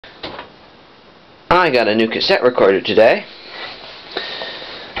I got a new cassette recorder today.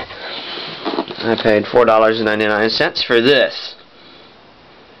 I paid $4.99 for this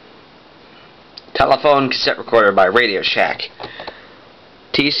telephone cassette recorder by Radio Shack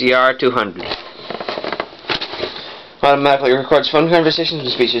TCR-200. Automatically records phone conversations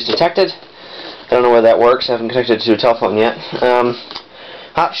when speech is detected. I don't know where that works. I haven't connected it to a telephone yet.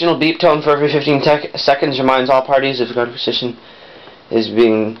 Optional beep tone for every 15 seconds reminds all parties if a conversation is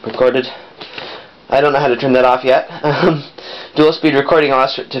being recorded. I don't know how to turn that off yet. Dual speed recording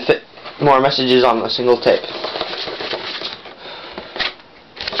allows it to fit more messages on a single tape.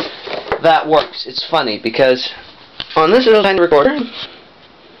 That works. It's funny because on this little tiny recorder,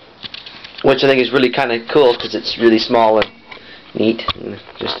 which I think is really kind of cool because it's really small and neat,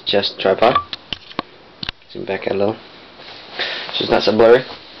 just adjust the tripod. Zoom back out a little so it's not so blurry.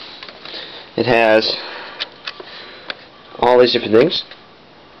 It has all these different things.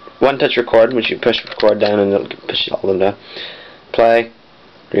 One touch record, which you push record down and it'll push all of them down. Play,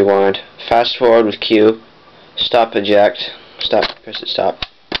 rewind, fast forward with Q, stop, eject, stop, press it, stop.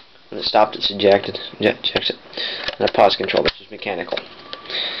 When it's stopped, it's ejected, ejects it. And a pause control, which is mechanical.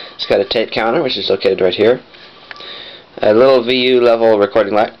 It's got a tape counter, which is located right here. A little VU level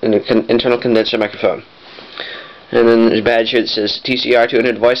recording light, and an internal condenser microphone. And then there's a badge here that says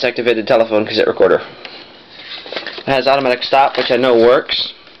TCR-200 voice activated telephone cassette recorder. It has automatic stop, which I know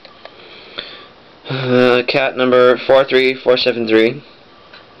works. Cat number 43473.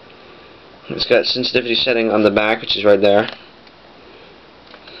 It's got sensitivity setting on the back, which is right there.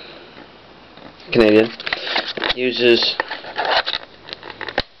 Canadian. It uses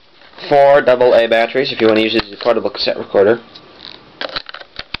 4 AA batteries if you want to use it as a portable cassette recorder.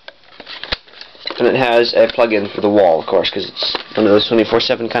 And it has a plug-in for the wall, of course, because it's one of those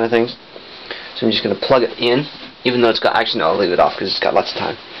 24/7 kind of things. So I'm just going to plug it in, even though it's got, actually no, I'll leave it off because it's got lots of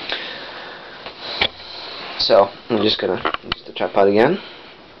time. So I'm just going to use the tripod again.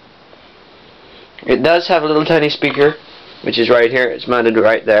 It does have a little tiny speaker, which is right here. It's mounted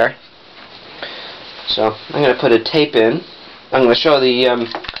right there. So I'm going to put a tape in. I'm going to show the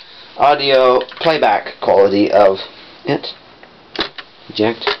audio playback quality of it.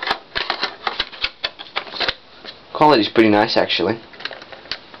 Eject. Quality's pretty nice, actually.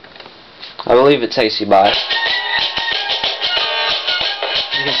 I believe it's AC bias.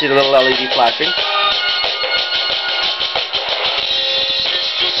 You can see the little LED flashing.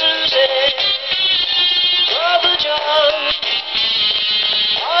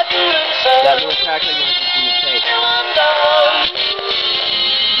 That little crackling noise is from the tape.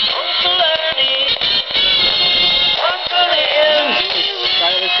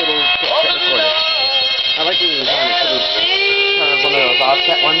 Stylish little cassette recorder. I like the design. It's kind of one of those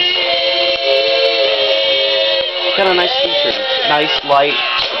offset ones. It's got a nice feature. It's nice, light.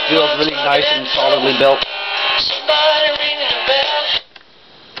 It feels really nice and solidly built.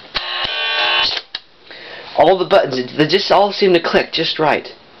 All the buttons, they just all seem to click just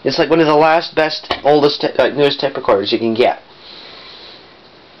right. It's like one of the last, best, oldest, newest tape recorders you can get.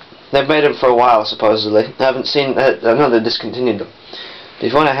 They've made them for a while, supposedly. I haven't seen. I know they discontinued them. But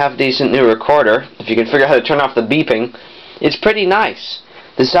if you want to have a decent new recorder, if you can figure out how to turn off the beeping, it's pretty nice.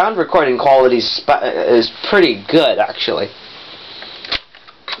 The sound recording quality is pretty good, actually.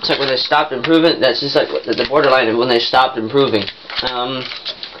 It's like when they stopped improving. That's just like the borderline of when they stopped improving.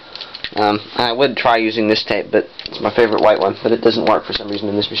 I would try using this tape, but it's my favorite white one, but it doesn't work for some reason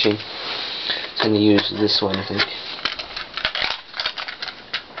in this machine. So I'm going to use this one, I think.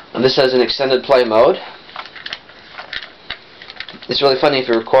 And this has an extended play mode. It's really funny if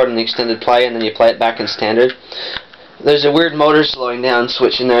you record in the extended play and then you play it back in standard. There's a weird motor slowing down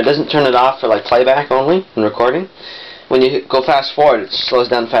switch in there. It doesn't turn it off for like playback only and recording. When you go fast forward, it slows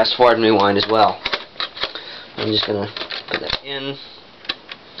down fast forward and rewind as well. I'm just going to put that in.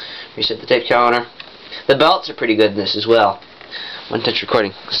 Reset the tape counter. The belts are pretty good in this as well. One touch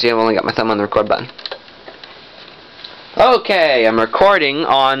recording. See, I've only got my thumb on the record button. Okay, I'm recording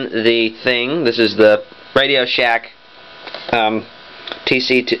on the thing. This is the Radio Shack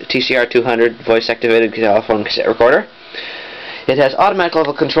TCR-200 voice activated telephone cassette recorder. It has automatic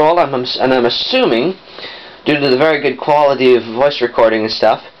level control, and I'm assuming, due to the very good quality of voice recording and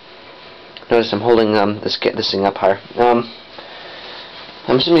stuff. Notice I'm holding this thing up higher.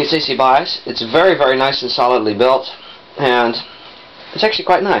 I'm assuming it's AC bias. It's very, very nice and solidly built, and it's actually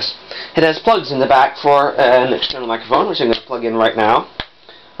quite nice. It has plugs in the back for an external microphone, which I'm going to plug in right now.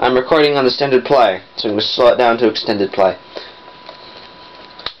 I'm recording on the standard play, so I'm going to slow it down to extended play.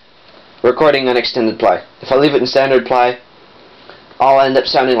 Recording on extended play. If I leave it in standard play, I'll end up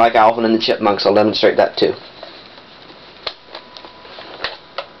sounding like Alvin and the Chipmunks. I'll demonstrate that too.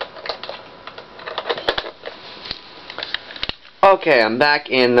 Okay, I'm back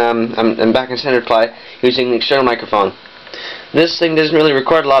in standard play using the external microphone. This thing doesn't really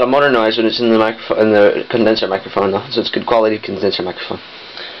record a lot of motor noise when it's in the condenser microphone, though, so it's good quality condenser microphone.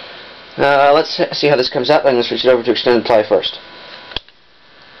 Let's see how this comes out. I'm going to switch it over to extended play first.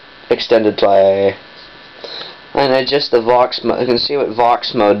 Extended play. And adjust the Vox mode. You can see what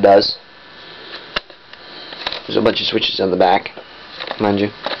Vox mode does. There's a bunch of switches on the back, mind you.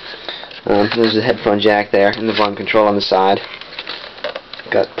 There's the headphone jack there, and the volume control on the side.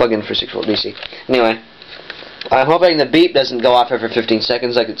 Got plug-in for 6 volt DC. Anyway, I'm hoping the beep doesn't go off every 15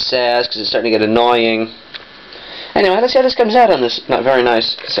 seconds like it says, because it's starting to get annoying. Anyway, let's see how this comes out on this not very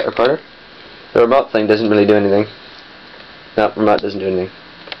nice cassette recorder. The remote thing doesn't really do anything. No, remote doesn't do anything.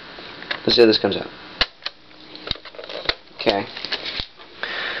 Let's see how this comes out. Okay.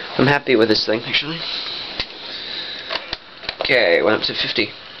 I'm happy with this thing, actually. Okay, went up to 50.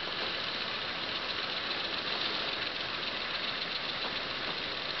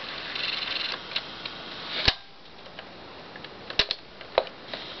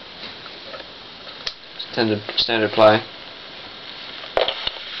 Standard play.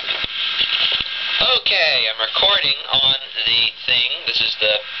 Okay, I'm recording on the thing. This is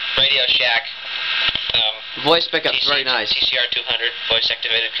the Radio Shack Voice pickup's very nice. TCR-200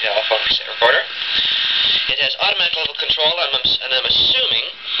 voice-activated telephone cassette recorder. It has automatic level control, and I'm assuming,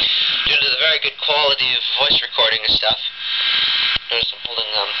 due to the very good quality of voice recording and stuff. Notice I'm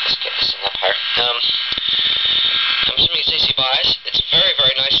holding let's get this thing up higher. I'm assuming it's AC bias. It's very,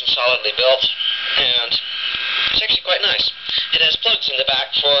 very nice and solidly built, and it's actually quite nice. It has plugs in the back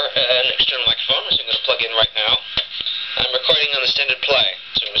for an external microphone, which I'm going to plug in right now. I'm recording on the standard play,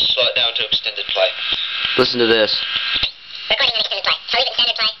 so I'm going to slow it down to extended play. Listen to this. Recording on extended play. So leave it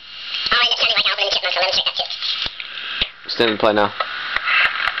standard play. I'll end up sounding like Alvin and the Chipmunks, so let me check that too. Standard play now.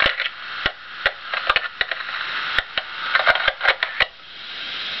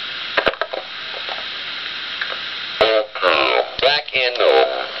 Back in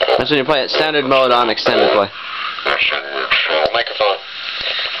That's when you play it standard mode on extended play. microphone.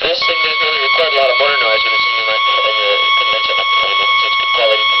 This thing doesn't really record a lot of motor noise when it's in the condenser microphone. It's good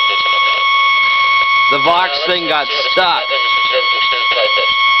quality condenser microphone. The Vox thing got stuck.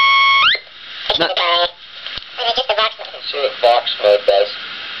 Let's see what Vox mode does.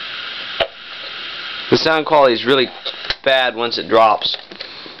 The sound quality is really bad once it drops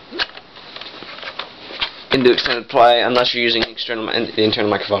into extended play, unless you're using the internal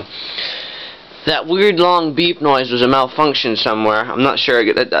microphone. That weird long beep noise was a malfunction somewhere. I'm not sure.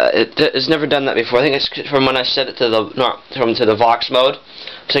 It's never done that before. I think it's from when I set it to the Vox mode.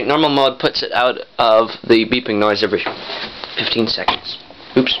 I think normal mode puts it out of the beeping noise every 15 seconds.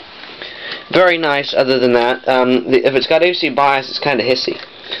 Oops. Very nice. Other than that, if it's got AC bias, it's kind of hissy.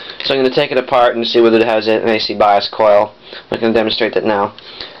 So I'm going to take it apart and see whether it has an AC bias coil. I'm going to demonstrate that now.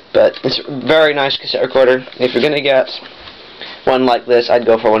 But it's a very nice cassette recorder. If you're going to get one like this, I'd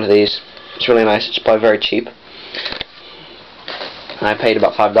go for one of these. It's really nice. It's probably very cheap. I paid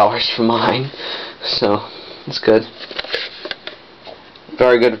about $5 for mine, so it's good.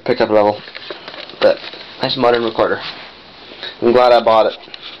 Very good pickup level, but nice modern recorder. I'm glad I bought it.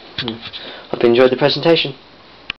 Hope you enjoyed the presentation.